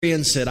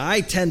experience it,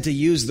 I tend to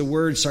use the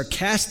word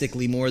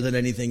sarcastically more than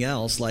anything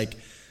else, like,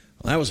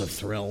 well, that was a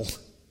thrill.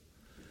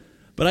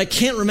 But I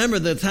can't remember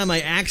the time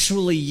I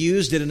actually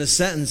used it in a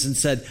sentence and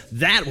said,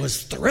 that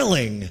was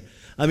thrilling.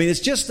 I mean,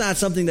 it's just not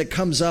something that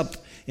comes up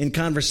in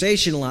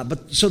conversation a lot.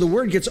 But so the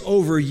word gets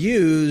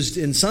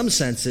overused in some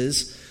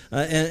senses,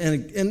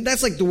 and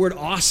that's like the word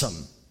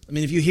awesome. I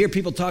mean, if you hear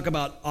people talk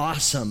about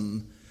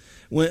awesome,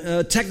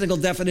 a technical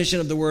definition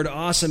of the word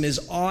awesome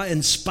is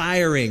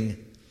awe-inspiring.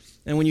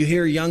 And when you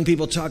hear young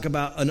people talk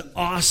about an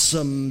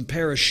awesome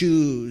pair of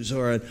shoes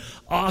or an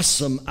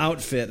awesome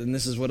outfit, and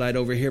this is what I'd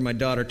overhear my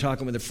daughter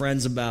talking with her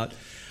friends about,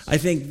 I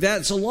think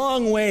that's a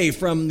long way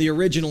from the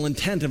original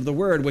intent of the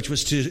word, which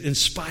was to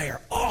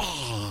inspire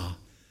awe.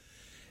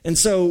 And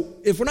so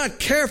if we're not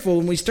careful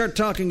when we start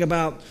talking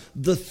about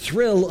the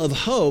thrill of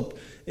hope,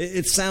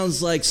 it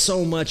sounds like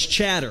so much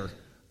chatter,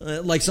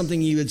 like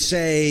something you would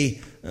say,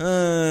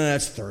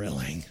 that's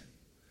thrilling.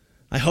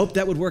 I hope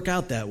that would work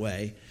out that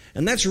way.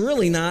 And that's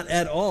really not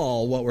at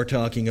all what we're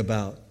talking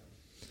about.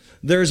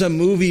 There's a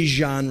movie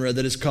genre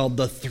that is called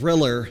the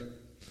thriller.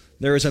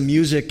 There is a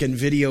music and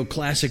video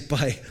classic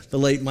by the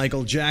late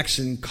Michael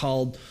Jackson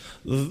called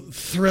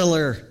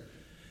Thriller.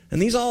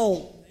 And these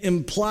all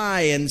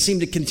imply and seem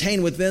to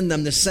contain within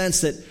them the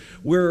sense that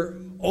we're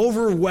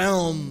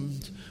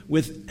overwhelmed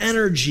with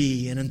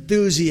energy and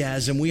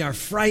enthusiasm. We are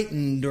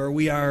frightened, or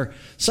we are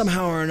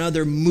somehow or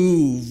another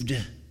moved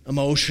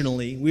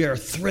emotionally. We are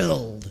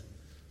thrilled.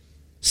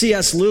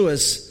 C.S.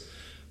 Lewis,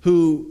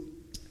 who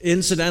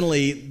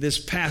incidentally this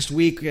past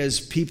week, as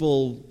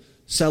people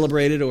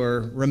celebrated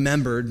or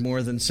remembered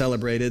more than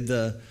celebrated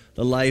the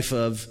life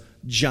of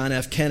John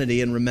F. Kennedy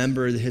and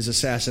remembered his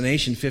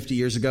assassination 50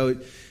 years ago,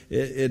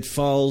 it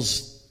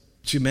falls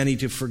to many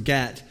to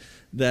forget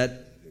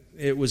that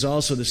it was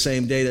also the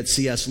same day that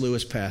C.S.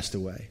 Lewis passed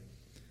away.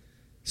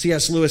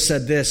 C.S. Lewis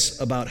said this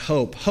about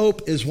hope.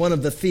 Hope is one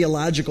of the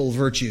theological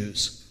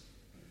virtues.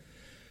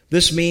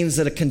 This means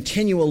that a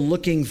continual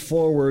looking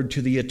forward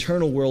to the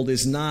eternal world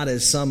is not,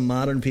 as some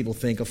modern people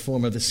think, a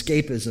form of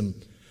escapism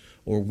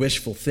or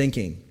wishful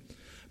thinking,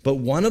 but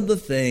one of the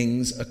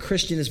things a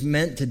Christian is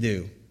meant to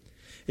do.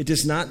 It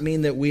does not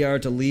mean that we are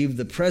to leave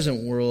the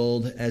present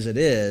world as it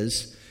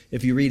is.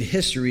 If you read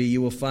history,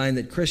 you will find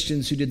that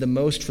Christians who did the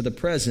most for the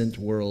present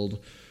world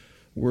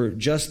were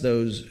just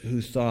those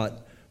who thought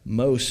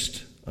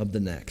most of the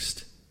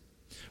next.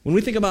 When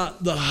we think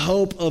about the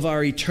hope of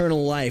our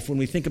eternal life, when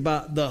we think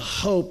about the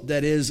hope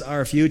that is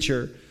our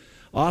future,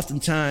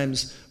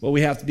 oftentimes what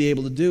we have to be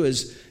able to do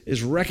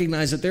is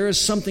recognize that there is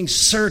something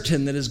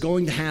certain that is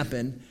going to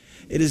happen.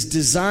 It is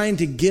designed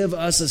to give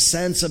us a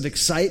sense of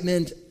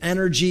excitement,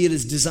 energy. It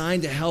is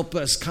designed to help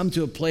us come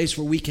to a place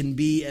where we can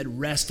be at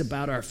rest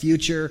about our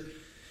future.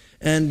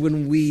 And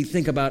when we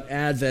think about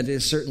Advent, it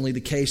is certainly the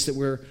case that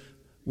we're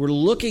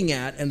looking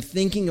at and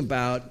thinking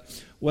about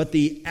what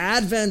the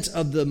advent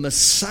of the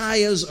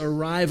Messiah's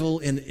arrival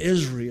in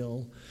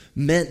Israel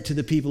meant to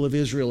the people of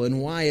Israel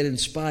and why it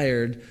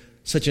inspired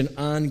such an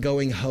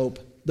ongoing hope.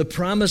 The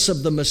promise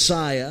of the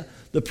Messiah,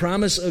 the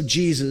promise of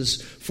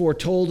Jesus,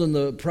 foretold in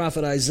the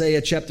prophet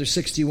Isaiah chapter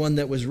 61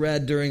 that was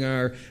read during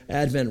our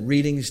Advent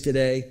readings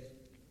today.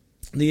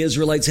 The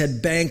Israelites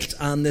had banked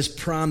on this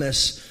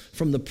promise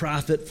from the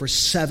prophet for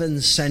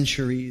 7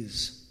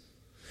 centuries.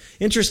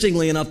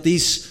 Interestingly enough,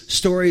 these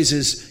stories,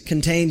 as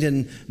contained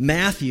in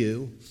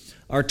Matthew,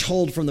 are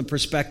told from the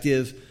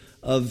perspective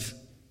of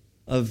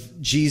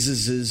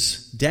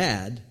Jesus'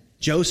 dad,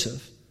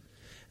 Joseph.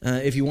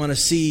 If you want to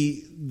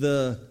see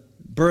the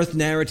birth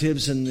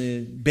narratives and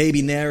the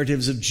baby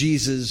narratives of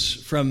Jesus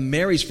from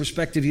Mary's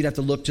perspective, you'd have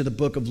to look to the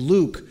book of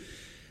Luke.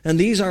 And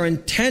these are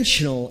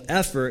intentional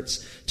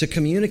efforts to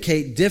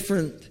communicate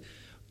different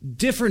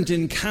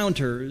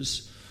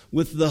encounters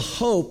with the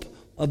hope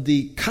of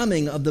the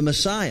coming of the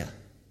Messiah.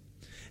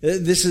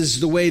 This is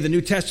the way the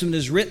New Testament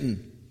is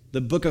written. The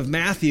book of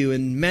Matthew,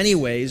 in many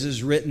ways,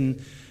 is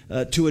written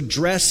to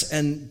address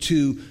and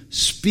to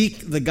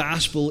speak the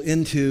gospel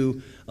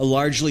into a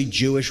largely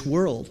Jewish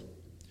world.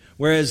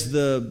 Whereas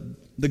the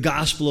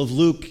gospel of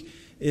Luke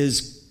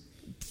is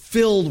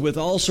filled with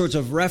all sorts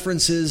of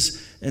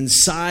references and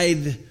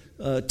side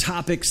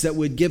topics that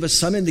would give us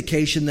some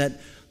indication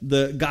that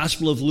the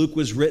Gospel of Luke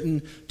was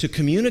written to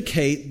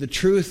communicate the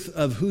truth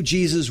of who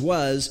Jesus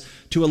was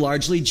to a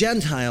largely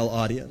Gentile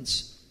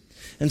audience.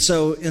 And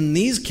so in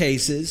these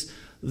cases,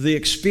 the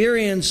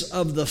experience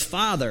of the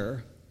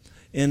Father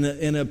in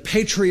a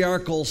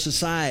patriarchal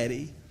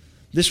society,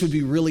 this would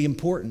be really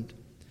important.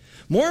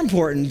 More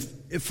important,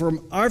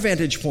 from our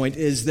vantage point,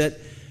 is that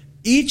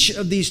each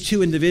of these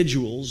two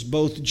individuals,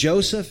 both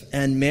Joseph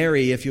and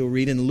Mary, if you'll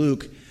read in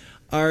Luke,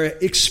 are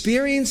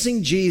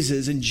experiencing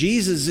Jesus, and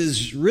Jesus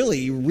is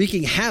really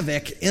wreaking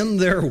havoc in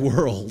their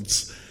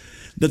worlds.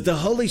 That the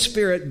Holy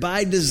Spirit,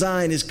 by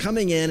design, is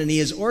coming in and He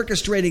is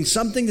orchestrating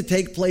something to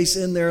take place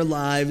in their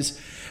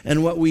lives.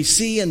 And what we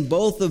see in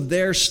both of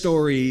their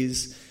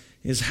stories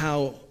is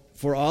how,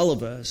 for all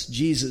of us,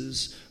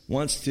 Jesus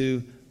wants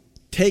to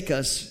take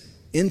us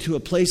into a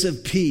place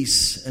of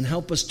peace and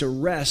help us to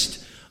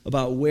rest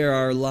about where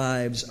our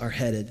lives are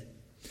headed.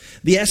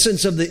 The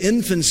essence of the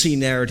infancy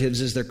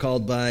narratives, as they're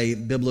called by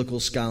biblical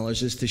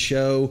scholars, is to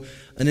show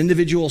an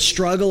individual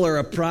struggle or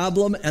a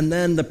problem, and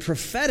then the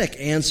prophetic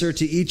answer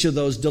to each of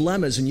those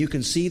dilemmas. And you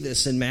can see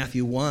this in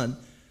Matthew 1.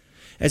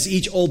 As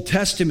each Old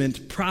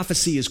Testament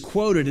prophecy is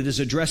quoted, it is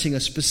addressing a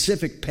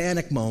specific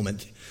panic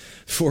moment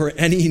for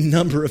any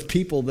number of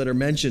people that are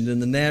mentioned in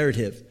the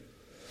narrative.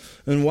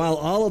 And while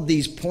all of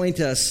these point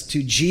us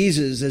to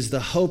Jesus as the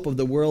hope of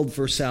the world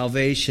for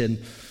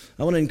salvation,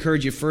 I want to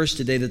encourage you first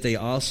today that they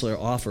also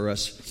offer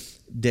us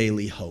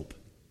daily hope.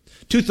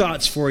 Two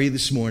thoughts for you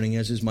this morning,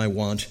 as is my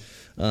wont.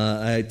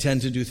 I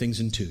tend to do things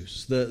in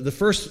twos. The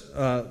first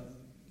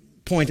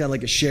point I'd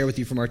like to share with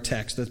you from our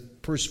text, the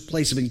first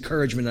place of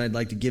encouragement I'd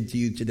like to give to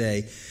you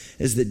today,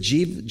 is that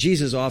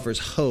Jesus offers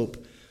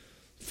hope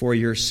for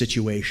your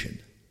situation.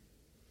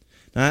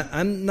 Now,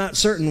 I'm not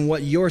certain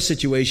what your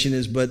situation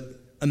is, but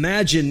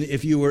imagine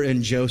if you were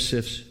in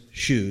Joseph's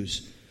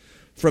shoes.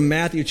 From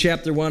Matthew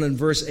chapter 1 and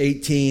verse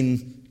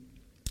 18,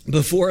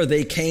 before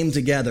they came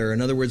together,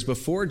 in other words,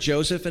 before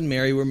Joseph and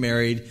Mary were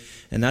married,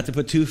 and not to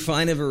put too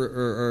fine of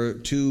or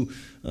too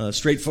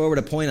straightforward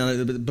a point on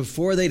it, but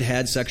before they'd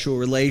had sexual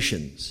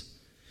relations,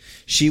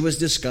 she was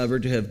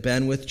discovered to have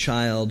been with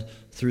child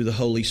through the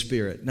Holy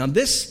Spirit. Now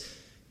this,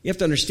 you have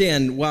to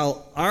understand,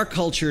 while our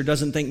culture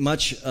doesn't think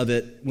much of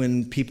it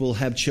when people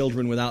have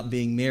children without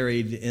being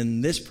married,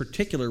 in this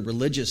particular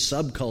religious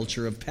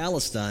subculture of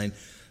Palestine,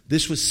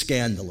 this was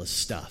scandalous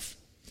stuff.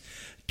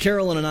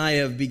 Carolyn and I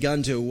have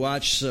begun to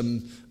watch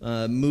some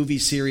movie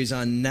series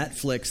on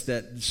Netflix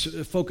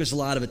that focus a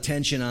lot of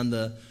attention on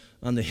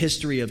the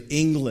history of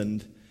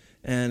England,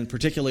 and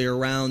particularly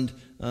around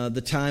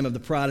the time of the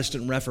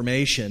Protestant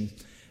Reformation.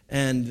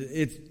 And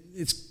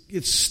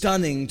it's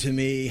stunning to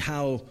me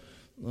how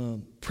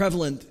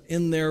prevalent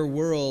in their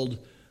world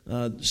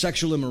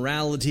sexual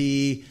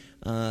immorality,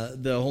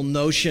 the whole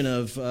notion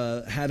of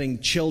having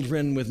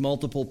children with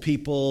multiple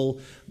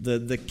people.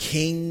 The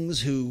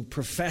kings who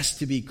professed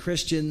to be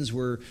Christians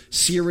were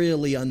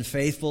serially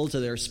unfaithful to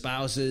their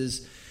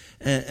spouses,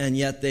 and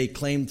yet they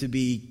claimed to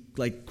be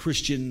like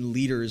Christian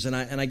leaders. And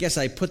I guess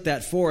I put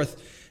that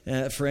forth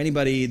for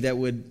anybody that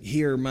would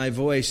hear my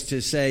voice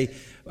to say,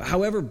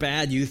 however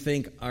bad you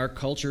think our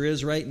culture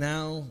is right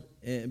now,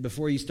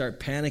 before you start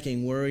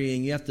panicking,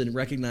 worrying, you have to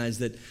recognize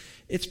that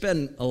it's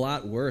been a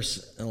lot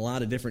worse in a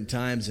lot of different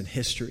times in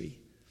history.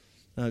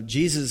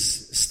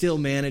 Jesus still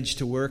managed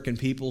to work in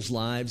people's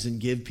lives and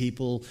give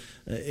people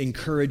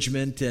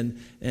encouragement,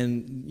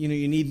 and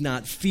you need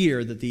not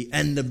fear that the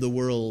end of the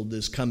world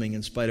is coming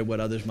in spite of what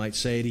others might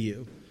say to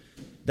you.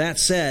 That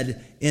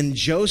said, in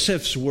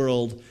Joseph's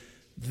world,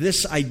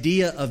 this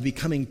idea of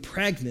becoming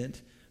pregnant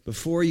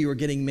before you were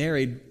getting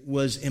married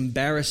was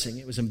embarrassing.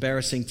 It was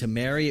embarrassing to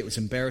Mary. It was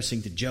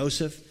embarrassing to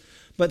Joseph.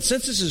 But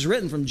since this is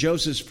written from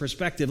Joseph's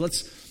perspective,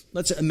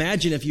 let's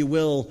imagine, if you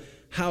will,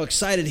 how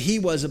excited he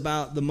was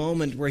about the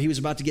moment where he was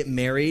about to get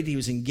married. He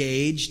was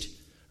engaged,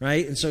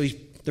 right? And so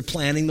they're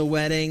planning the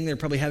wedding. They're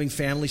probably having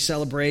family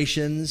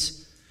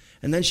celebrations.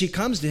 And then she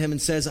comes to him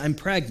and says, "I'm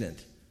pregnant."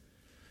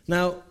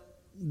 Now,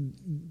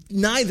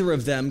 neither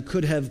of them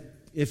could have,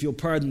 if you'll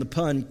pardon the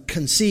pun,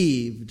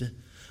 conceived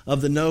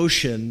of the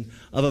notion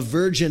of a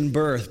virgin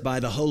birth by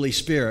the Holy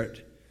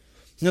Spirit.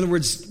 In other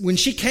words, when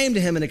she came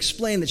to him and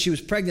explained that she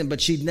was pregnant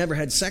but she'd never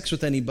had sex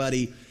with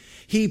anybody,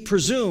 he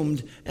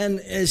presumed,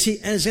 and as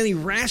any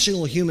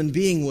rational human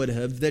being would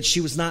have, that she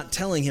was not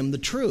telling him the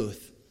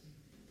truth.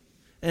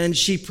 And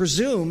she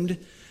presumed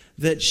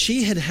that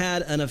she had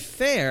had an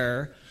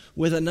affair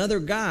with another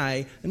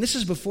guy, and this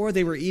is before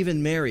they were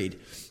even married.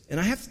 And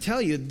I have to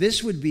tell you,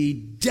 this would be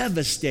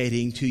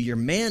devastating to your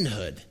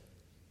manhood.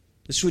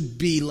 This would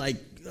be like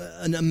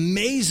an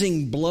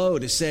amazing blow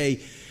to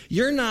say,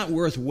 "You're not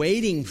worth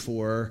waiting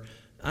for.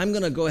 I'm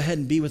going to go ahead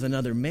and be with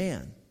another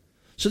man."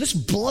 So this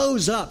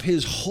blows up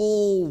his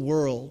whole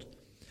world.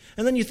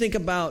 And then you think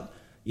about,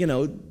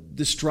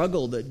 the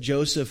struggle that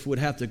Joseph would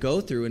have to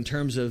go through in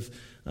terms of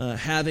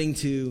having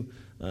to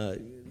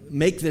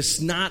make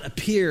this not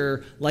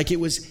appear like it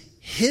was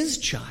his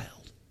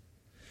child,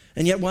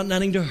 and yet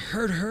wanting to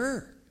hurt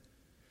her.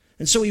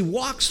 And so he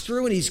walks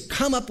through and he's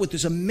come up with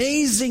this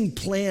amazing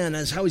plan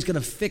as how he's going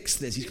to fix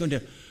this. He's going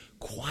to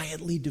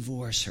quietly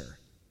divorce her.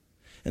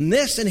 And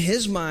this, in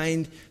his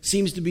mind,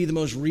 seems to be the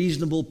most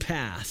reasonable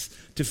path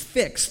to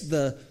fix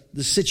the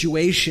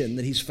situation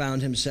that he's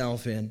found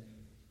himself in.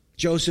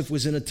 Joseph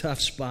was in a tough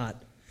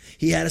spot.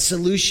 He had a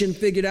solution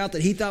figured out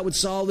that he thought would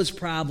solve his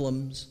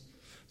problems,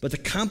 but the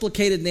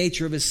complicated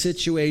nature of his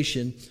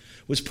situation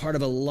was part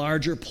of a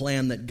larger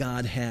plan that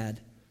God had.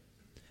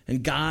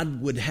 And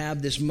God would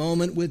have this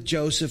moment with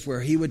Joseph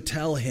where he would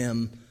tell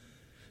him,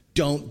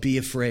 "Don't be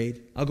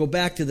afraid." I'll go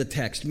back to the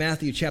text,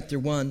 Matthew chapter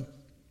 1,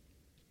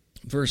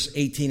 verse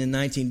 18 and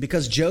 19.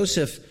 Because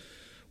Joseph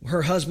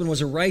her husband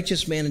was a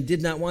righteous man and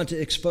did not want to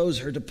expose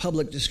her to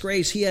public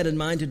disgrace, he had in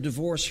mind to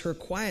divorce her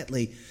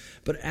quietly.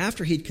 But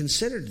after he'd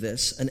considered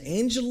this, an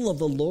angel of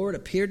the Lord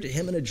appeared to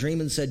him in a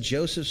dream and said,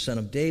 Joseph, son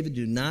of David,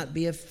 do not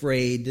be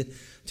afraid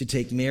to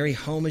take Mary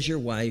home as your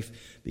wife,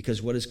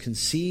 because what is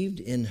conceived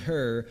in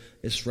her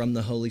is from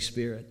the Holy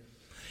Spirit.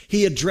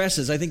 He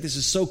addresses, I think this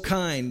is so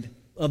kind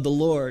of the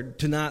Lord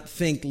to not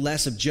think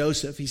less of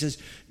Joseph. He says,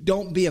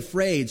 don't be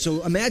afraid.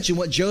 So imagine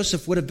what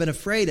Joseph would have been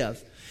afraid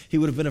of. He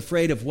would have been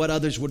afraid of what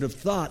others would have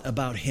thought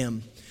about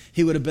him.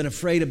 He would have been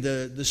afraid of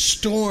the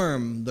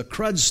storm, the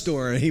crud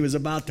storm he was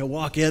about to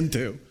walk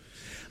into.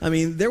 I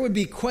mean, there would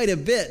be quite a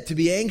bit to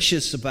be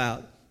anxious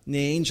about. And the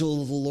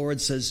angel of the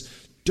Lord says,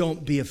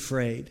 don't be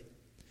afraid.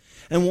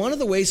 And one of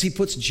the ways he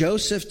puts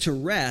Joseph to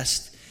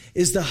rest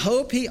is the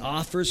hope he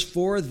offers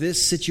for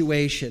this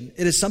situation.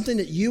 It is something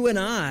that you and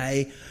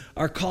I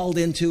are called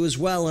into as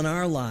well in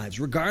our lives,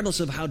 regardless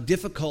of how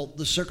difficult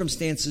the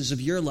circumstances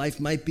of your life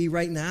might be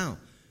right now.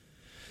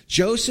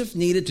 Joseph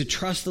needed to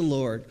trust the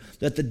Lord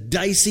that the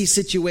dicey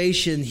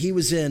situation he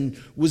was in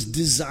was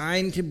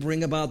designed to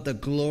bring about the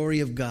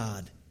glory of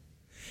God,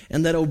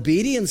 and that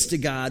obedience to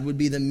God would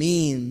be the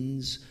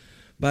means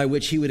by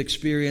which he would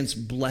experience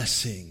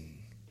blessing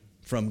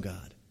from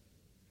God.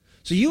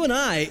 So you and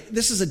I,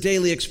 this is a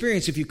daily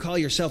experience if you call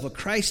yourself a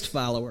Christ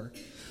follower.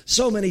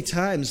 So many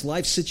times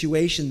life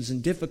situations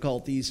and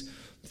difficulties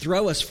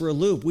throw us for a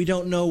loop. We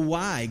don't know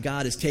why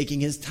God is taking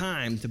his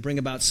time to bring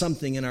about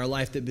something in our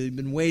life that we've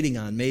been waiting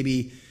on.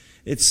 Maybe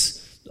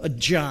it's a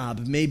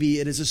job. Maybe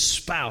it is a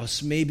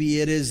spouse.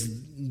 Maybe it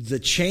is the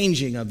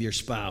changing of your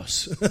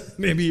spouse.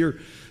 Maybe your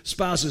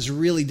spouse is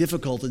really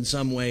difficult in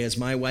some way, as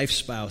my wife's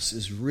spouse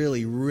is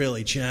really,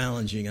 really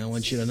challenging. I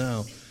want you to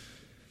know.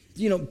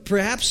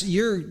 Perhaps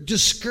you're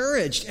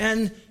discouraged,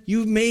 and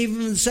you may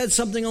even said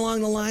something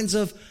along the lines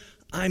of,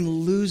 I'm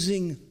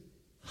losing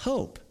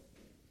hope.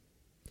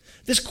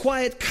 This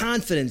quiet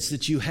confidence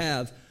that you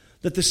have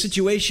that the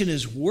situation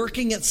is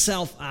working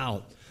itself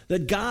out,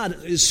 that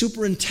God is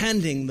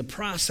superintending the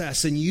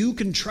process, and you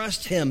can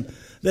trust him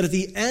that at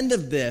the end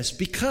of this,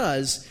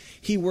 because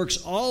he works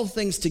all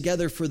things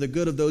together for the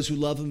good of those who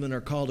love him and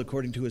are called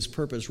according to his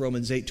purpose,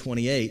 Romans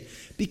 8:28,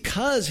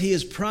 because he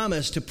has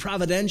promised to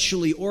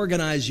providentially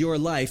organize your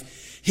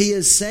life, he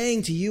is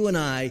saying to you and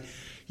I,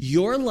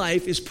 your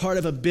life is part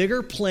of a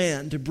bigger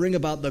plan to bring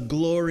about the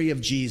glory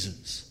of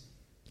Jesus.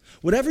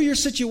 Whatever your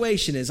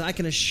situation is, I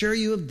can assure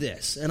you of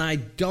this, and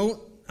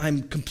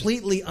I'm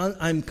completely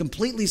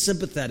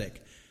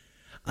sympathetic.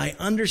 I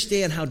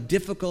understand how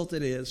difficult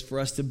it is for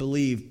us to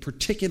believe,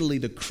 particularly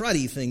the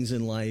cruddy things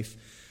in life,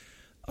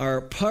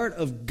 are part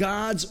of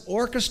God's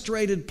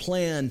orchestrated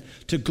plan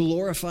to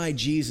glorify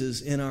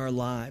Jesus in our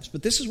lives.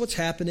 But this is what's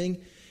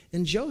happening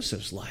in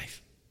Joseph's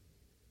life.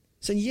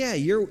 Saying, yeah,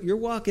 you're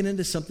walking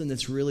into something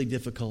that's really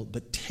difficult,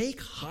 but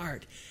take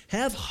heart,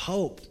 have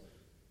hope.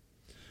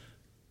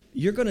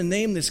 You're going to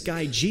name this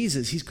guy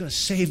Jesus. He's going to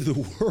save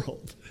the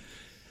world.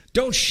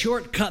 Don't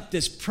shortcut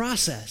this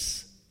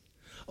process.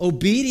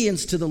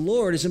 Obedience to the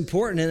Lord is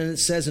important, and it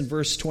says in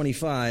verse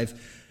 25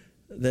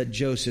 that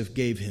Joseph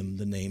gave him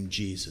the name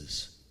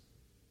Jesus.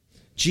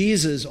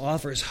 Jesus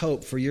offers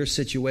hope for your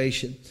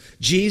situation.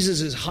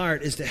 Jesus'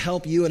 heart is to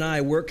help you and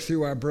I work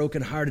through our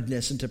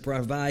brokenheartedness and to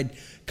provide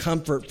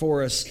comfort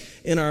for us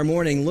in our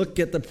mourning. Look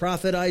at the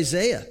prophet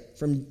Isaiah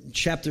from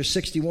chapter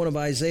 61 of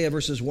Isaiah,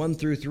 verses 1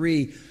 through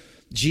 3.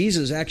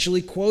 Jesus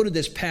actually quoted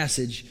this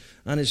passage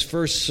on his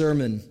first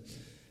sermon.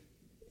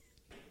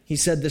 He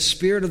said, "The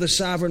Spirit of the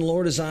Sovereign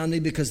Lord is on me,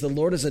 because the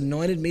Lord has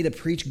anointed me to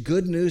preach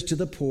good news to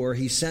the poor.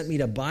 He sent me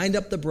to bind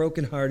up the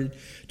brokenhearted,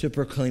 to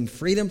proclaim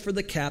freedom for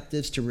the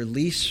captives, to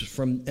release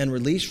from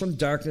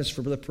darkness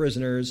for the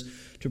prisoners,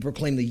 to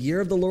proclaim the year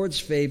of the Lord's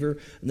favor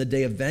and the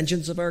day of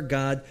vengeance of our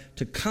God,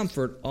 to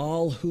comfort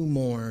all who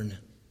mourn."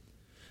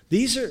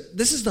 This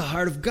is the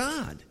heart of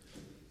God.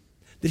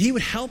 That he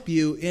would help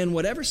you in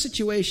whatever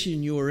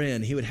situation you are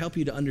in. He would help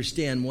you to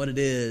understand what it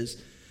is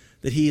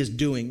that he is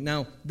doing.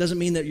 Now, it doesn't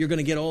mean that you're going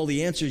to get all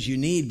the answers you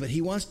need, but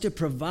he wants to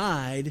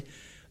provide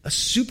a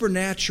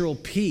supernatural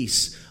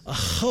peace, a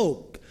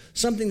hope,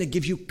 something that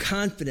gives you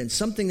confidence,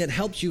 something that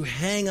helps you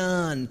hang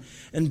on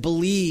and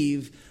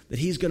believe that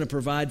he's going to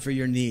provide for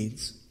your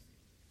needs.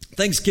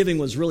 Thanksgiving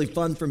was really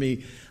fun for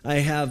me. I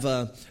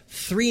have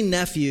 3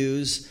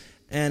 nephews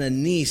and a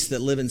niece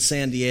that live in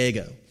San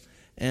Diego.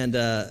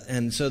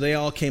 And so they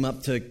all came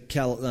up to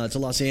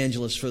Los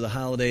Angeles for the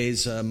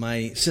holidays.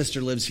 My sister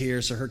lives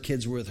here, so her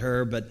kids were with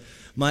her. But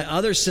my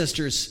other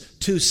sister's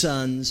 2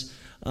 sons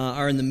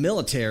are in the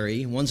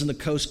military. One's in the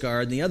Coast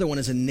Guard, and the other one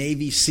is a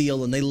Navy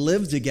SEAL, and they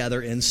live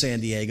together in San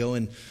Diego.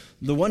 And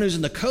the one who's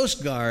in the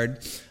Coast Guard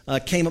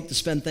came up to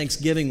spend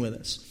Thanksgiving with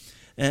us.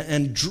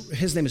 And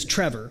his name is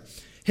Trevor.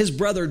 His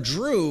brother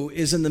Drew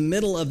is in the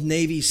middle of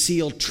Navy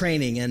SEAL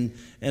training,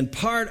 and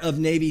part of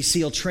Navy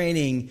SEAL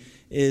training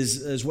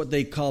is what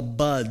they call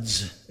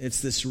BUDS.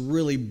 It's this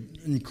really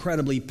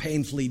incredibly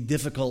painfully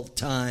difficult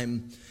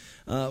time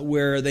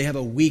where they have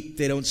a week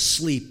they don't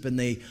sleep and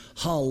they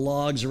haul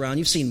logs around.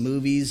 You've seen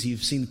movies,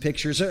 you've seen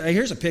pictures.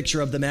 Here's a picture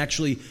of them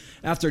actually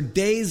after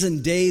days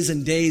and days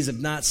and days of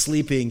not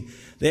sleeping,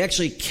 they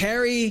actually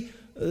carry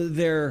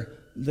their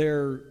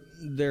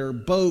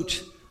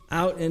boat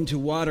out into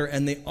water,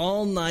 and they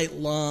all night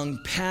long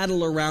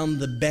paddle around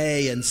the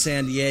bay in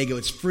San Diego.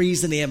 It's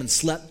freezing. They haven't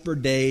slept for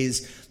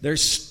days. They're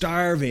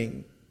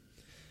starving.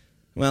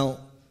 Well,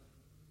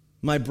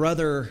 my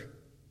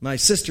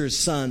sister's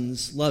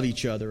sons love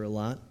each other a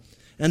lot.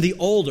 And the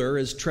older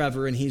is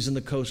Trevor, and he's in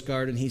the Coast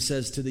Guard, and he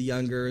says to the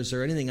younger, is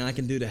there anything I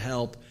can do to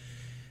help?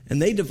 And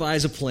they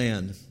devise a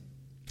plan.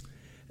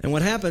 And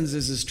what happens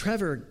is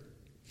Trevor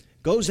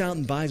goes out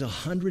and buys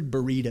 100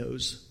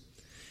 burritos,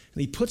 and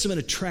he puts them in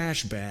a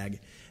trash bag,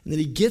 and then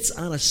he gets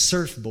on a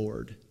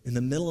surfboard in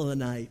the middle of the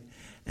night,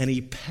 and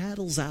he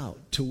paddles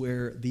out to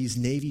where these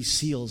Navy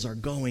SEALs are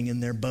going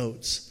in their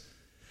boats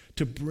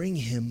to bring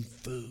him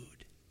food.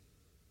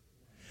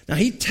 Now,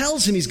 he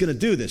tells him he's going to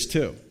do this,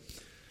 too.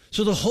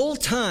 So the whole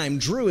time,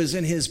 Drew is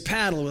in his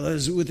paddle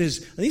with his,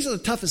 and these are the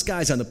toughest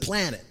guys on the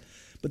planet,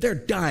 but they're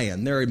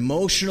dying. They're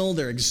emotional.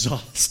 They're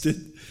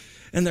exhausted.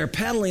 And they're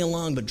paddling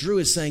along, but Drew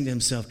is saying to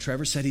himself,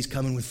 Trevor said he's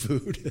coming with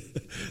food.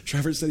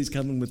 Trevor said he's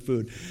coming with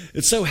food.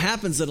 It so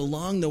happens that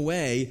along the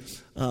way,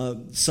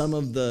 some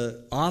of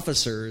the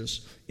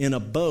officers in a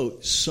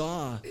boat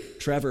saw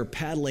Trevor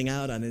paddling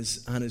out on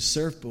his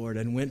surfboard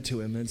and went to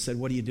him and said,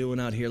 what are you doing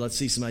out here? Let's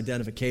see some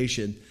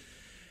identification.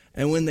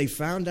 And when they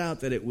found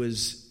out that it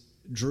was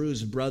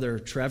Drew's brother,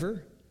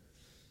 Trevor,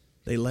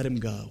 they let him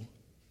go.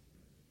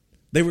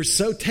 They were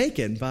so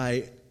taken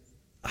by,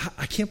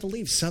 I can't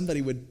believe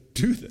somebody would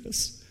do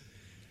this.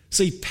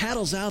 So he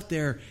paddles out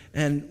there,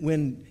 and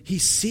when he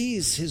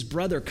sees his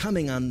brother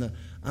coming on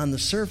the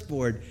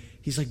surfboard,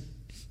 he's like,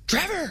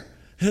 Trevor!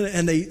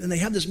 And they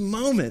have this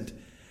moment,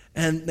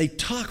 and they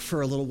talk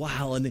for a little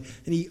while, and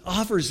he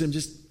offers him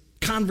just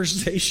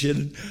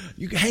conversation.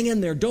 You hang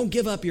in there. Don't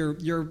give up.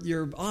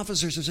 Your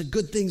officers have said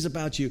good things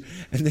about you.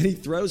 And then he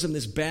throws him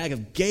this bag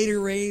of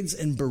Gatorades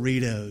and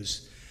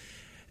burritos.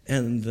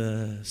 And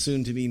the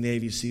soon-to-be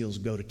Navy SEALs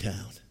go to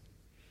town.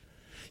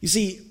 You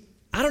see,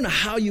 I don't know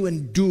how you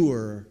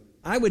endure.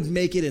 I would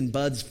make it in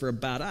buds for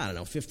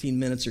about, 15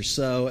 minutes or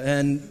so.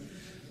 And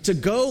to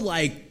go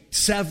like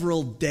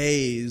several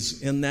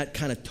days in that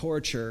kind of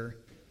torture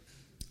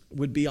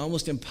would be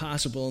almost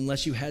impossible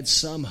unless you had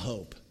some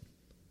hope.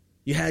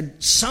 You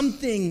had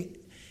something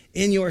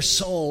in your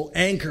soul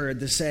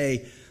anchored to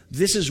say,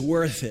 this is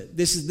worth it.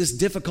 This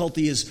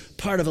difficulty is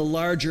part of a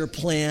larger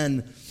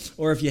plan.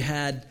 Or if you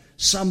had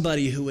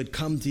somebody who would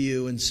come to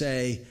you and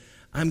say,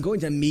 I'm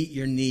going to meet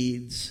your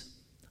needs.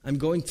 I'm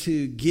going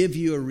to give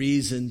you a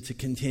reason to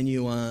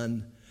continue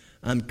on.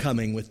 I'm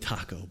coming with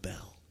Taco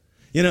Bell.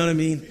 You know what I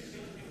mean?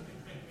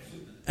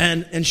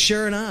 And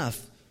sure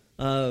enough,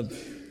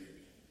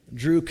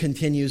 Drew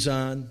continues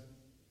on.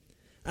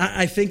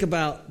 I think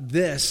about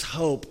this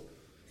hope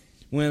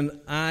when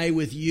I,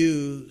 with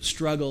you,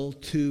 struggle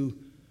to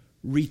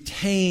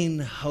retain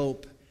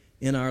hope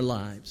in our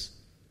lives.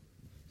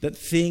 That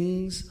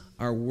things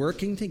are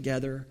working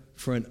together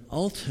for an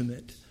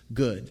ultimate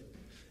good.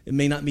 It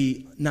may not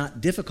be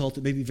not difficult,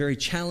 it may be very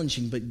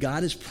challenging, but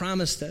God has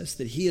promised us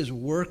that He is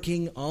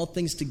working all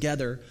things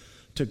together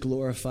to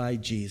glorify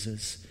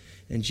Jesus.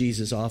 And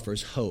Jesus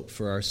offers hope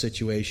for our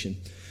situation.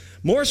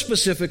 More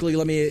specifically,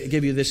 let me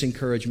give you this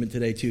encouragement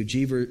today too.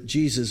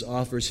 Jesus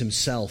offers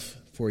Himself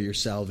for your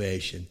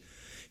salvation.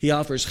 He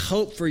offers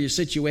hope for your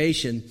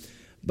situation,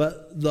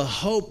 but the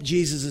hope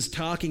Jesus is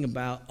talking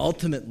about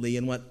ultimately,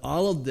 and what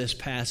all of this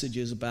passage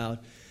is about,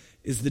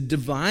 is the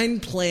divine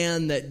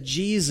plan that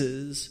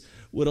Jesus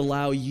would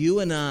allow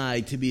you and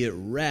I to be at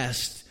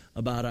rest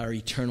about our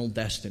eternal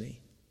destiny.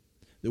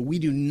 That we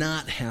do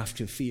not have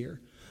to fear.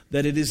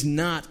 That it is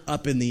not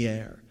up in the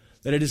air.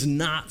 That it is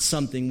not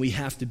something we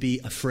have to be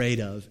afraid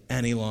of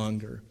any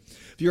longer.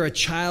 If you're a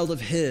child of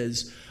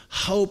His,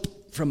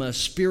 hope from a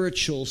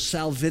spiritual,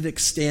 salvific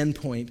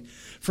standpoint,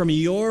 from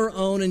your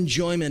own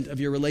enjoyment of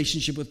your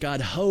relationship with God,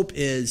 hope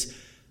is,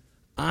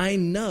 I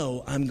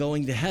know I'm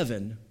going to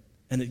heaven,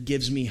 and it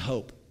gives me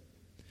hope.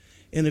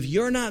 And if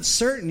you're not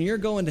certain you're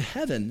going to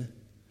heaven,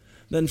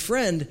 then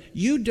friend,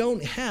 you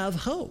don't have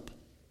hope.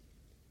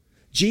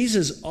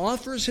 Jesus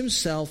offers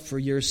Himself for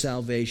your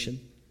salvation.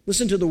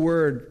 Listen to the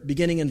word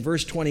beginning in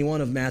verse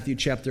 21 of Matthew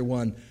chapter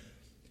 1.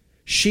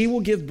 She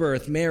will give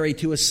birth, Mary,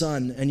 to a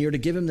son, and you're to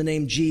give him the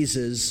name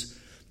Jesus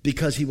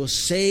because he will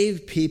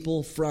save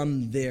people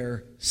from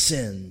their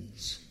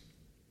sins.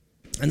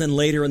 And then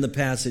later in the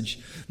passage,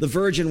 the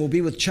virgin will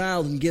be with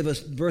child and give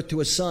birth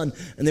to a son,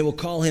 and they will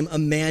call him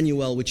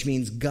Emmanuel, which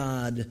means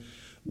God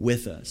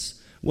with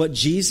us. What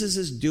Jesus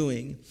is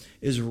doing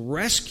is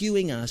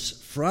rescuing us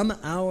from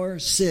our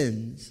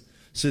sins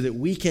so that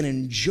we can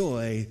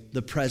enjoy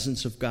the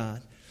presence of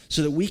God,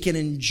 so that we can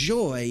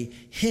enjoy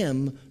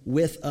Him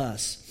with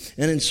us.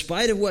 And in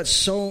spite of what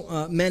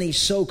so many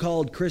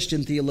so-called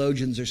Christian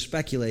theologians are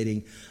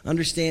speculating,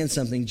 understand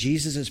something.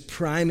 Jesus'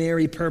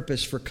 primary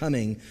purpose for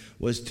coming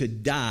was to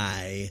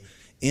die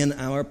in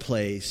our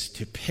place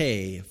to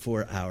pay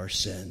for our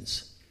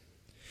sins.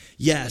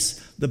 Yes,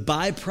 the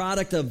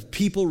byproduct of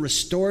people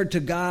restored to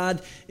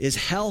God is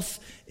health,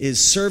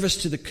 is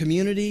service to the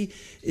community,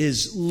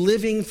 is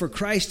living for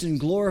Christ and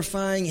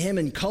glorifying Him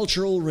in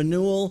cultural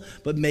renewal,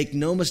 but make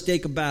no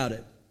mistake about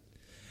it.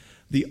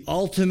 The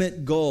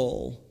ultimate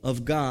goal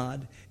of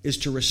God is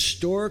to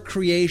restore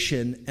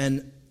creation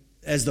and,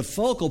 as the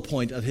focal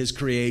point of His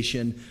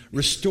creation,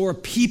 restore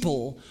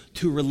people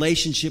to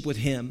relationship with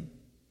Him.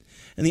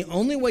 And the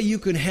only way you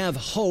can have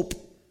hope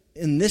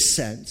in this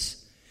sense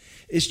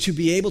is to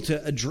be able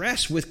to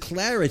address with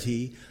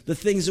clarity the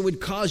things that would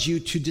cause you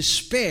to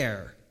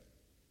despair.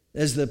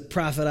 As the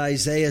prophet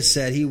Isaiah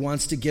said, he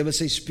wants to give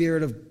us a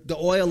spirit of the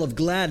oil of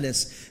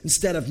gladness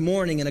instead of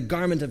mourning, and a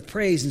garment of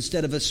praise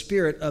instead of a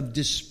spirit of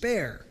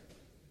despair.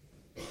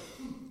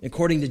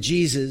 According to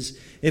Jesus,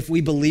 if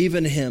we believe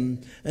in Him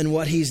and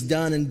what He's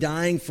done in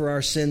dying for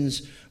our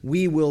sins,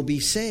 we will be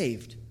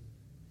saved.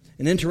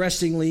 And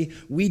interestingly,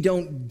 we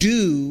don't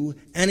do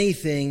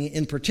anything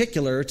in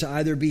particular to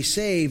either be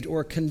saved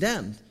or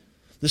condemned.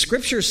 The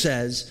Scripture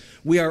says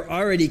we are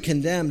already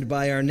condemned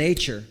by our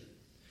nature.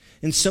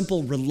 In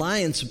simple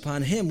reliance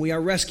upon Him, we are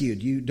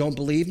rescued. You don't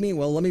believe me?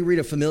 Well, let me read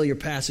a familiar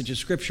passage of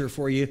Scripture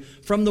for you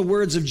from the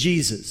words of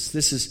Jesus.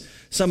 This is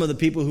some of the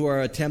people who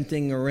are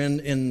attempting or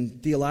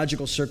in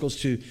theological circles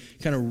to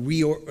kind of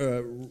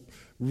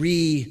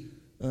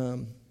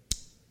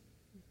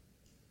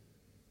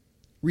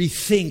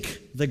rethink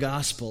the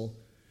gospel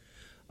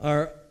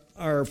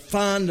are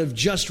fond of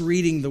just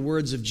reading the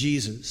words of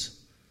Jesus.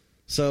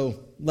 So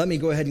let me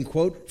go ahead and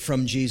quote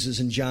from Jesus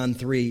in John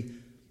 3.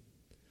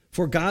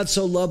 For God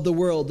so loved the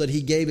world that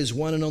He gave His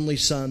one and only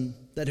Son,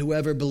 that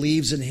whoever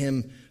believes in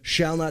Him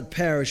shall not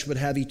perish but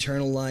have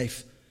eternal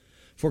life.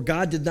 For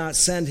God did not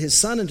send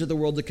His Son into the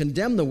world to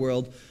condemn the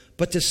world,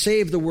 but to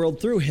save the world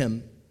through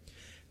Him.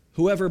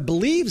 Whoever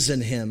believes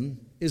in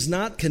Him is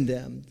not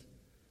condemned,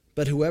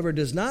 but whoever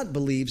does not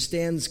believe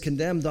stands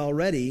condemned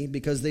already,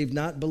 because they've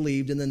not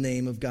believed in the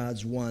name of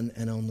God's one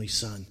and only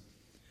Son.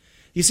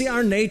 You see,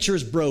 our nature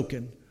is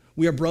broken.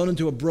 We are born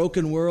into a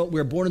broken world. We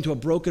are born into a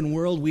broken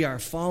world. We are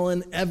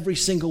fallen, every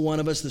single one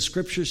of us. The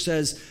Scripture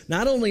says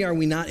not only are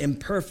we not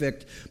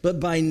imperfect, but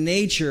by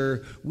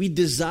nature we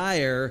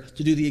desire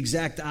to do the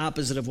exact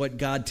opposite of what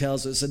God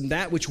tells us. And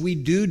that which we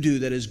do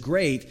that is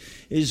great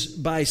is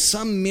by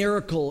some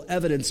miracle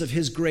evidence of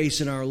His grace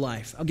in our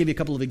life. I'll give you a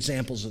couple of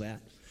examples of that.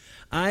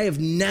 I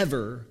have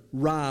never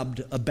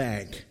robbed a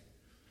bank.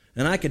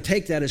 And I could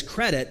take that as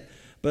credit,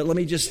 but let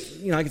me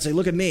just, I could say,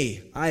 look at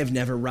me. I have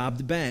never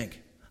robbed a bank.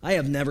 I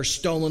have never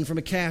stolen from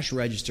a cash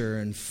register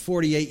in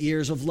 48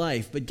 years of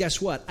life. But guess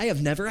what? I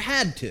have never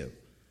had to.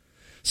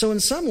 So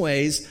in some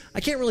ways, I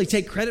can't really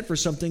take credit for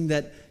something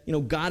that,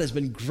 God has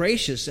been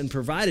gracious and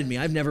provided me.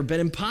 I've never been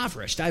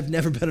impoverished. I've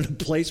never been in a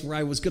place where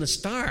I was going to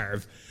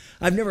starve.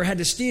 I've never had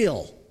to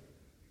steal.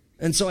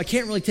 And so I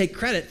can't really take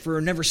credit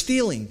for never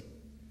stealing.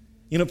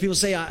 People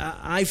say,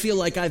 I feel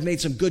like I've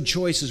made some good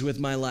choices with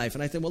my life.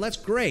 And I think, well, that's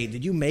great.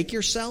 Did you make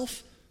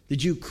yourself?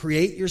 Did you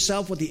create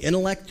yourself with the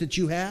intellect that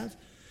you have?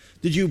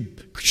 Did you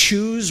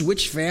choose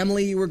which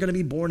family you were going to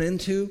be born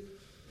into?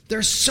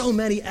 There's so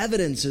many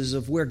evidences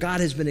of where God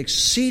has been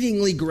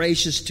exceedingly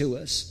gracious to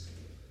us.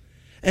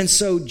 And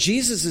so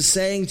Jesus is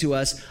saying to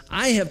us,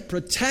 I have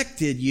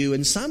protected you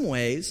in some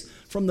ways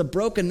from the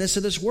brokenness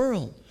of this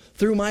world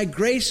through my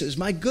graces,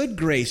 my good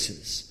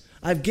graces.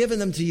 I've given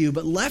them to you,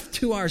 but left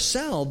to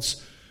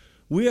ourselves,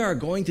 we are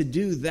going to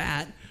do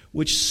that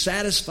which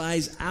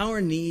satisfies our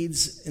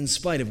needs in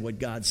spite of what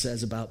God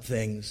says about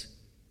things.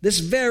 This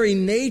very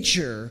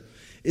nature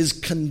is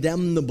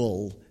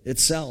condemnable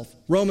itself.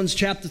 Romans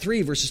chapter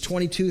 3, verses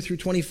 22 through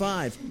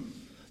 25.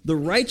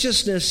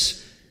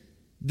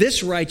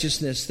 This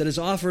righteousness that is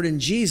offered in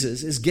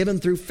Jesus is given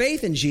through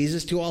faith in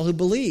Jesus to all who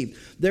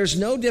believe. There's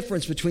no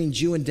difference between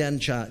Jew and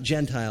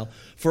Gentile,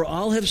 for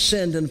all have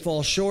sinned and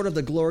fall short of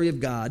the glory of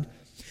God,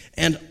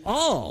 and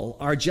all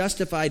are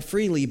justified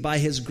freely by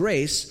His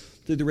grace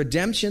through the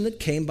redemption that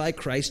came by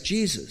Christ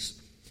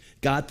Jesus.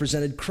 God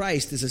presented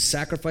Christ as a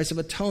sacrifice of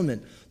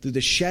atonement through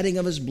the shedding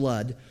of His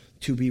blood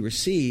to be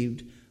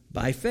received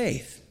by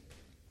faith.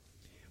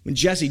 When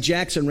Jesse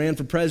Jackson ran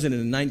for president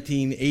in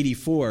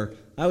 1984,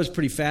 I was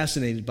pretty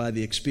fascinated by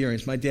the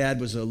experience. My dad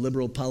was a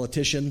liberal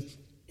politician,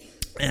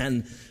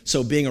 and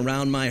so being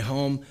around my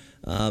home,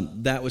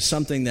 that was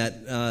something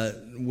that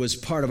was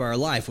part of our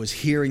life, was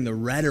hearing the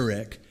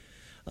rhetoric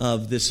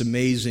of this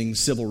amazing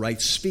civil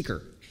rights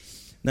speaker.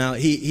 Now,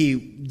 he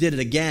did it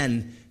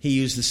again. He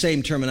used the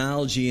same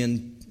terminology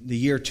in the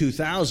year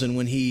 2000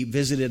 when he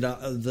visited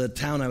the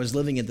town I was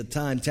living at the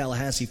time,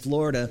 Tallahassee,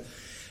 Florida.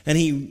 And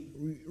he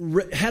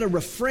had a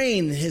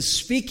refrain in his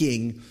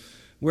speaking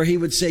where he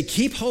would say,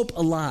 keep hope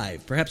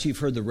alive. Perhaps you've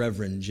heard the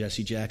Reverend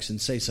Jesse Jackson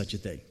say such a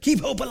thing.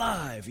 Keep hope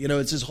alive.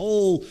 It's his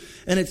whole,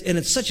 and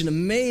it's such an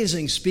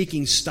amazing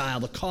speaking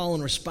style, the call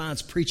and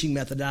response preaching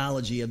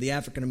methodology of the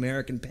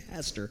African-American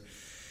pastor.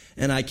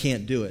 And I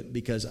can't do it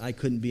because I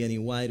couldn't be any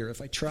whiter if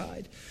I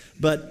tried.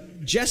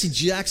 But Jesse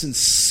Jackson's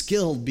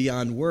skilled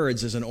beyond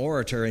words as an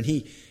orator, and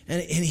he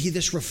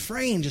this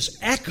refrain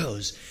just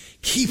echoes,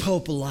 keep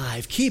hope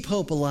alive, keep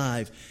hope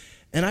alive.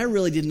 And I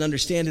really didn't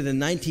understand it in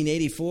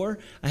 1984.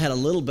 I had a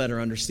little better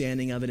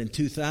understanding of it in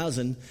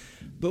 2000.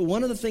 But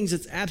one of the things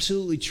that's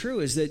absolutely true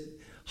is that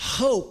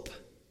hope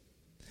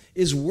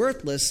is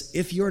worthless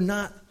if you're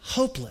not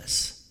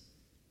hopeless.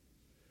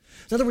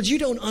 In other words, you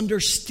don't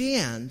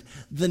understand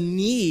the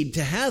need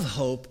to have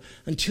hope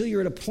until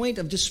you're at a point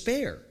of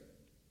despair.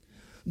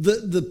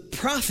 The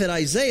prophet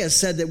Isaiah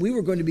said that we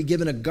were going to be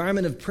given a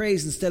garment of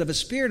praise instead of a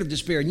spirit of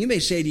despair. And you may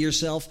say to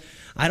yourself,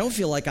 I don't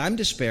feel like I'm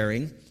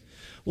despairing.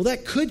 Well,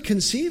 that could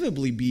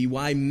conceivably be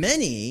why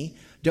many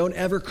don't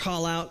ever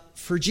call out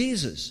for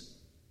Jesus,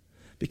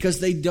 because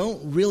they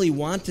don't really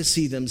want to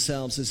see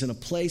themselves as in a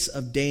place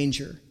of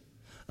danger,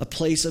 a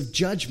place of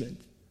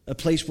judgment, a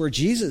place where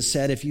Jesus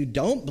said, if you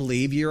don't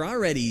believe, you're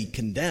already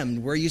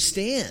condemned where you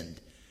stand.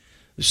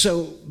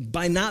 So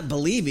by not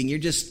believing, you're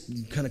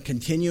just kind of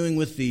continuing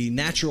with the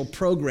natural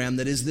program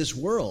that is this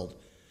world.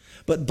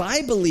 But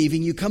by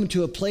believing, you come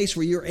to a place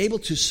where you're able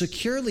to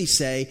securely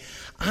say,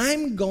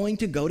 I'm going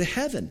to go to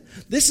heaven.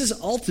 This is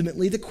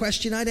ultimately the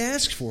question I'd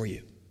ask for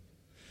you.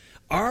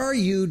 Are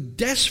you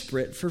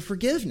desperate for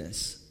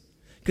forgiveness?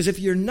 Because if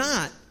you're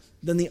not,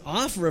 then the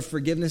offer of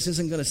forgiveness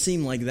isn't going to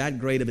seem like that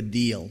great of a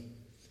deal.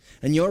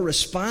 And your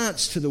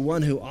response to the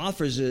one who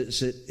offers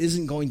it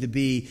isn't going to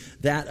be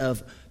that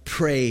of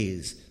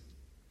praise.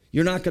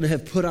 You're not going to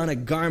have put on a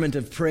garment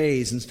of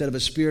praise instead of a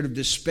spirit of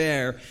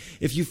despair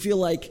if you feel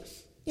like,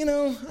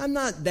 I'm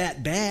not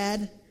that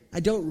bad.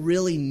 I don't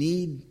really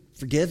need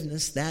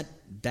forgiveness that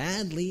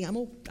badly. I'm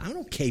an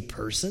okay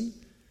person.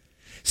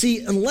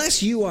 See,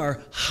 unless you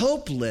are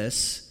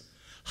hopeless,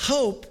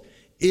 hope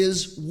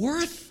is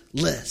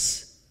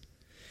worthless.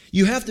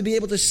 You have to be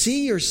able to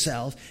see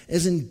yourself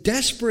as in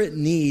desperate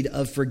need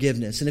of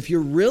forgiveness. And if you're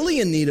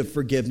really in need of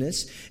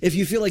forgiveness, if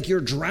you feel like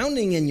you're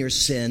drowning in your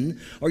sin,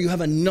 or you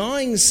have a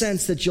gnawing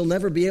sense that you'll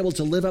never be able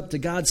to live up to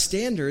God's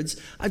standards,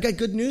 I've got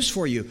good news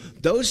for you.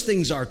 Those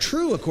things are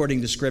true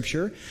according to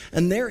Scripture,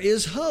 and there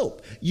is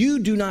hope. You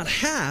do not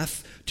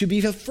have to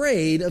be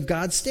afraid of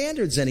God's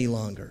standards any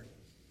longer.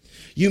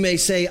 You may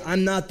say,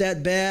 I'm not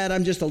that bad,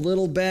 I'm just a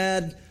little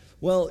bad.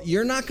 Well,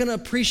 you're not going to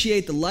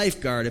appreciate the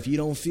lifeguard if you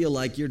don't feel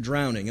like you're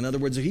drowning. In other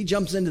words, if he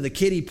jumps into the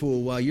kiddie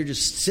pool while you're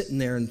just sitting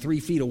there in 3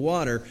 feet of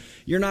water,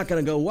 you're not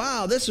going to go,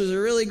 wow, this was a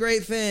really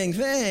great thing,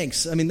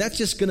 thanks. I mean, that's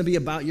just going to be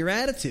about your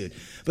attitude.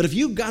 But if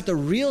you've got the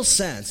real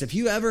sense, if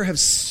you ever have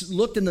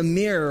looked in the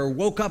mirror or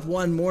woke up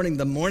one morning,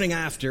 the morning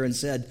after, and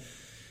said,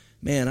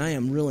 man, I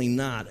am really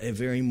not a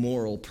very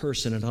moral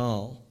person at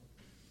all.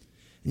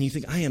 And you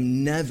think, I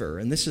am never,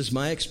 and this is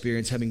my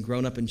experience having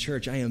grown up in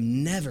church, I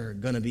am never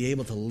going to be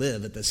able to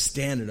live at the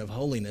standard of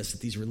holiness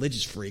that these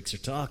religious freaks are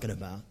talking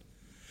about.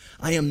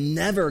 I am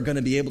never going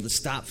to be able to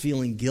stop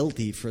feeling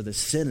guilty for the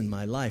sin in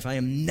my life. I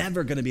am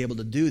never going to be able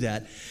to do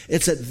that.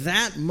 It's at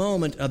that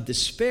moment of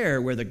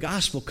despair where the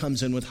gospel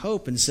comes in with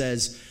hope and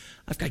says,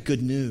 I've got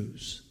good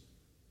news.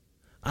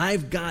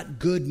 I've got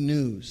good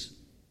news.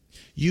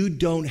 You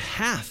don't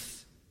have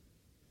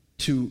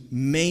to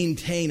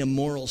maintain a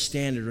moral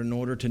standard in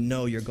order to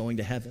know you're going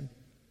to heaven.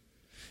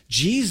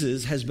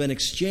 Jesus has been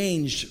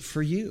exchanged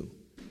for you.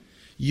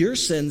 Your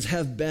sins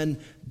have been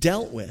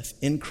dealt with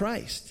in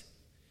Christ.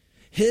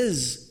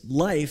 His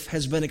life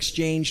has been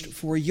exchanged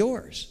for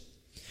yours.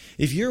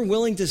 If you're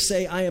willing to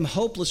say, I am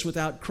hopeless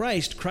without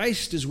Christ,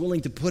 Christ is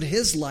willing to put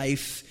his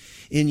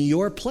life in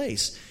your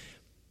place.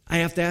 I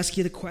have to ask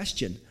you the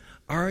question,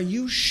 are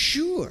you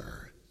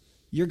sure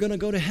you're going to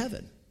go to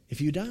heaven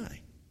if you die?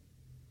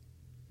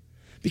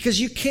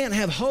 Because you can't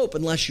have hope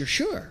unless you're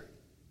sure.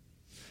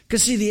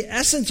 Because see, the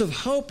essence of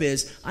hope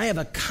is, I have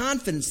a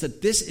confidence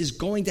that this is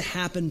going to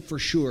happen for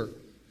sure.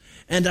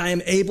 And I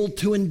am able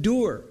to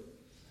endure.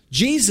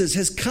 Jesus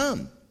has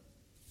come.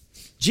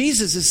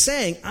 Jesus is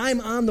saying,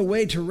 I'm on the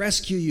way to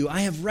rescue you.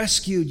 I have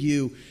rescued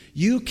you.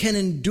 You can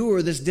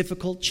endure this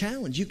difficult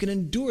challenge. You can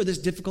endure this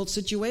difficult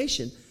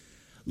situation.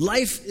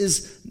 Life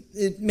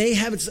it may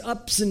have its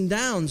ups and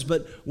downs,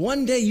 but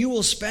one day you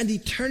will spend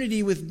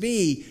eternity with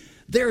me.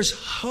 There's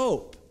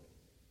hope.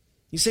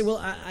 You say, well,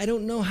 I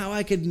don't know how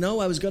I could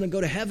know I was going to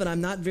go to heaven. I'm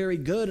not very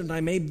good and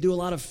I may do a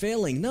lot of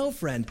failing. No,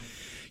 friend,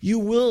 you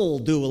will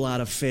do a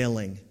lot of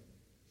failing.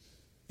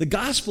 The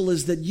gospel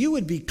is that you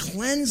would be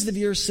cleansed of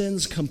your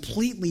sins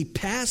completely,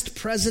 past,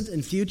 present,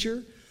 and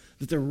future.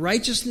 That the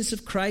righteousness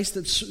of Christ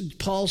that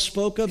Paul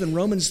spoke of in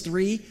Romans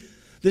 3,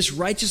 this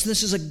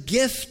righteousness is a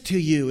gift to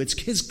you. It's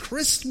his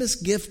Christmas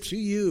gift to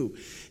you.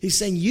 He's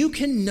saying you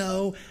can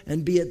know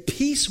and be at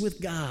peace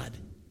with God.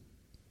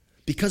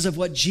 Because of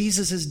what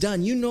Jesus has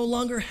done, you no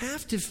longer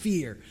have to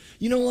fear.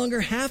 You no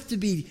longer have to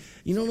be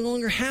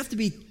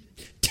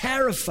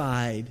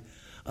terrified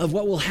of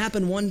what will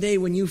happen one day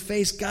when you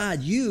face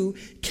God. You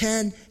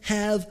can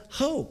have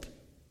hope.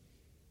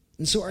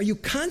 And so are you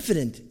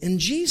confident in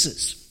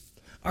Jesus?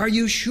 Are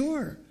you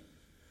sure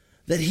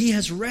that he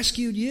has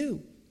rescued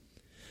you?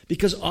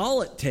 Because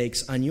all it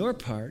takes on your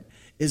part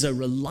is a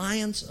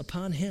reliance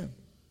upon him.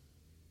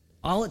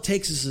 All it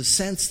takes is a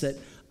sense that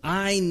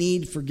I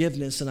need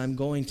forgiveness, and I'm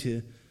going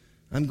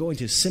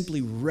to simply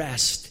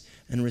rest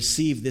and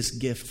receive this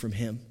gift from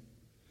him.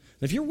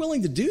 And if you're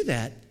willing to do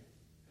that,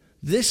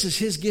 This is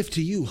his gift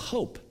to you,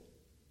 hope.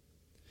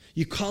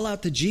 You call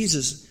out to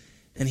Jesus,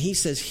 and he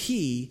says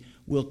he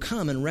will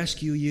come and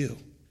rescue you.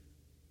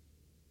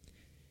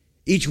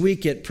 Each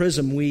week at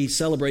Prism, we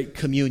celebrate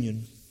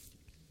communion.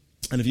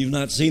 And if you've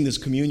not seen this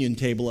communion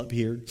table up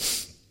here,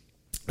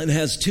 it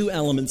has two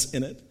elements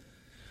in it.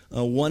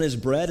 One is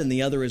bread and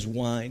the other is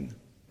wine.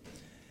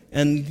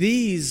 And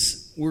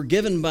these were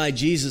given by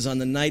Jesus on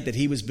the night that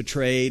he was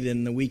betrayed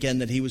and the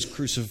weekend that he was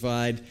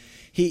crucified.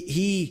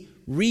 He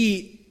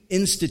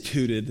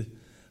reinstituted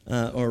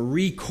or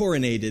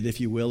recoronated, if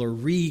you will, or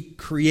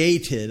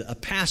recreated a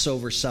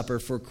Passover supper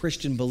for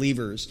Christian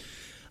believers.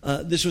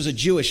 This was a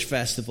Jewish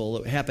festival.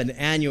 It happened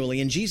annually.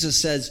 And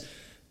Jesus says,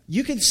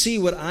 you can see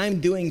what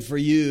I'm doing for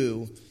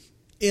you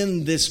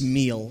in this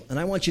meal. And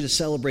I want you to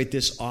celebrate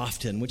this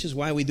often, which is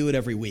why we do it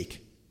every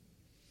week.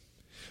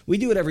 We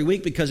do it every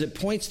week because it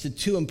points to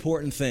two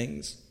important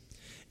things.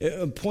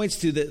 It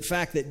points to the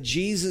fact that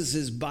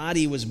Jesus'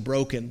 body was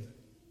broken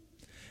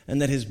and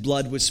that his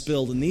blood was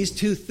spilled. And these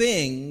two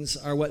things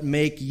are what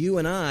make you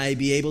and I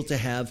be able to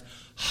have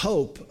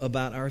hope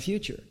about our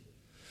future.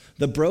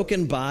 The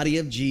broken body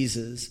of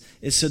Jesus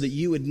is so that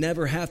you would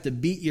never have to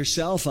beat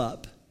yourself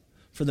up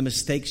for the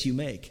mistakes you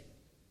make.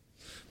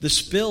 The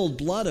spilled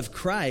blood of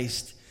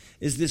Christ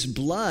is this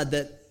blood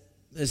that,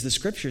 as the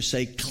scriptures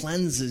say,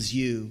 cleanses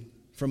you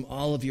from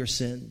all of your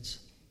sins.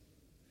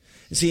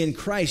 You see, in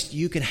Christ,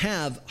 you can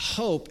have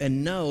hope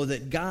and know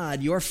that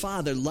God, your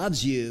Father,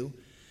 loves you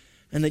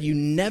and that you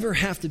never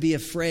have to be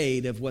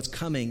afraid of what's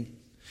coming.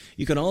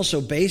 You can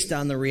also, based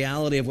on the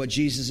reality of what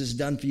Jesus has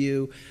done for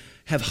you,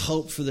 have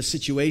hope for the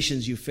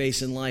situations you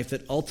face in life,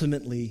 that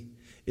ultimately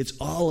it's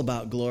all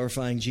about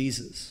glorifying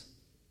Jesus.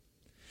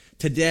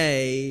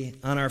 Today,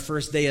 on our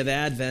first day of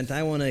Advent,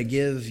 I want to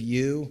give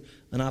you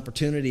an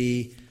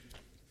opportunity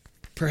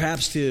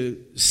perhaps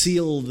to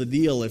seal the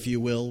deal, if you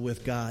will,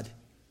 with God.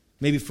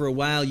 Maybe for a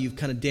while you've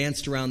kind of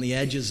danced around the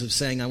edges of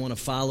saying, I want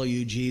to follow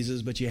you,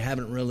 Jesus, but you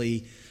haven't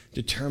really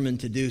determined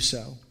to do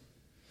so.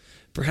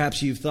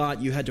 Perhaps you've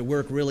thought you had to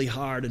work really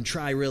hard and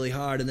try really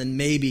hard, and then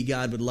maybe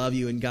God would love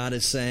you, and God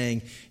is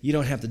saying, you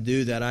don't have to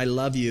do that. I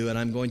love you, and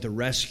I'm going to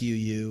rescue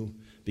you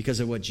because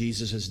of what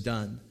Jesus has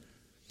done.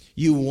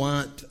 You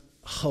want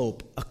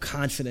hope, a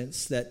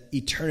confidence that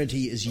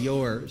eternity is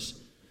yours.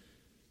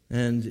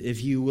 And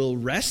if you will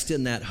rest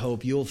in that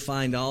hope, you'll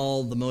find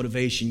all the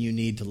motivation you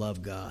need to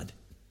love God.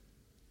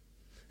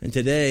 And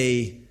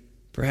today,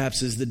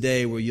 perhaps, is the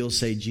day where you'll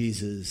say,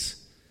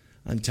 Jesus,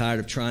 I'm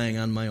tired of trying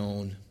on my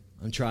own.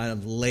 I'm tired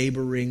of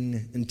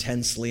laboring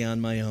intensely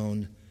on my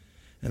own.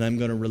 And I'm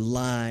going to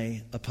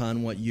rely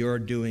upon what you're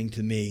doing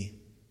to me.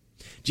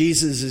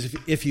 Jesus,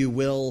 if you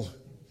will,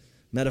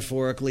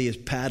 metaphorically, is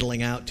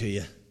paddling out to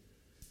you.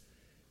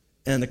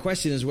 And the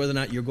question is whether or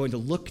not you're going to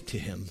look to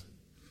him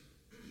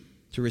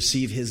to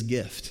receive his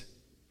gift,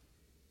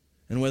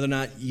 and whether or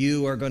not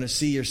you are going to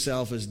see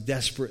yourself as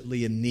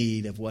desperately in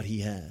need of what he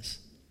has.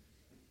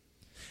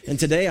 And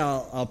today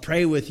I'll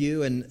pray with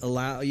you and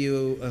allow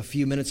you a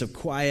few minutes of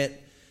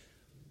quiet.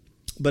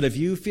 But if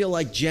you feel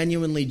like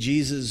genuinely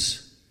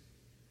Jesus,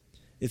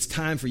 it's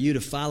time for you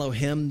to follow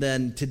him,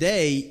 then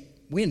today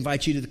we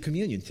invite you to the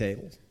communion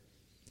table.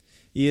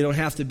 You don't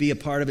have to be a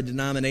part of a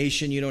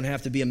denomination. You don't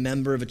have to be a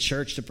member of a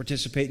church to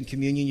participate in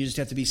communion. You just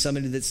have to be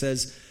somebody that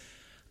says,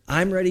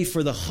 I'm ready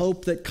for the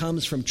hope that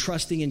comes from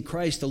trusting in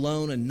Christ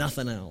alone and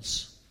nothing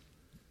else.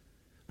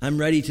 I'm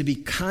ready to be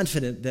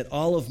confident that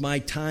all of my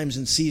times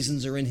and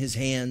seasons are in his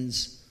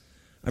hands.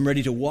 I'm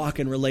ready to walk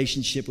in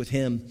relationship with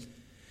him.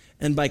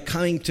 And by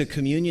coming to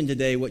communion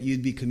today, what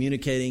you'd be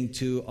communicating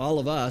to all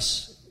of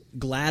us,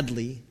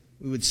 gladly,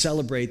 we would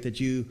celebrate that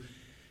you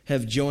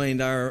have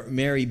joined our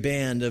merry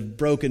band of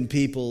broken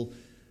people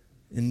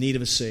in need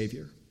of a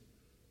Savior.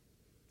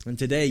 And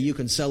today you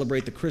can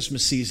celebrate the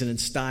Christmas season in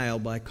style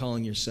by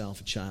calling yourself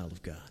a child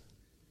of God.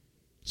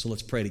 So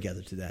let's pray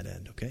together to that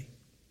end, okay?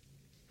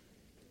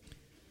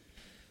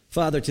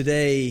 Father,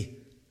 today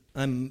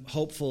I'm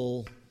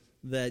hopeful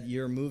that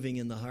you're moving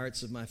in the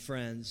hearts of my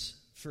friends,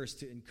 first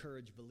to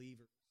encourage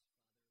believers.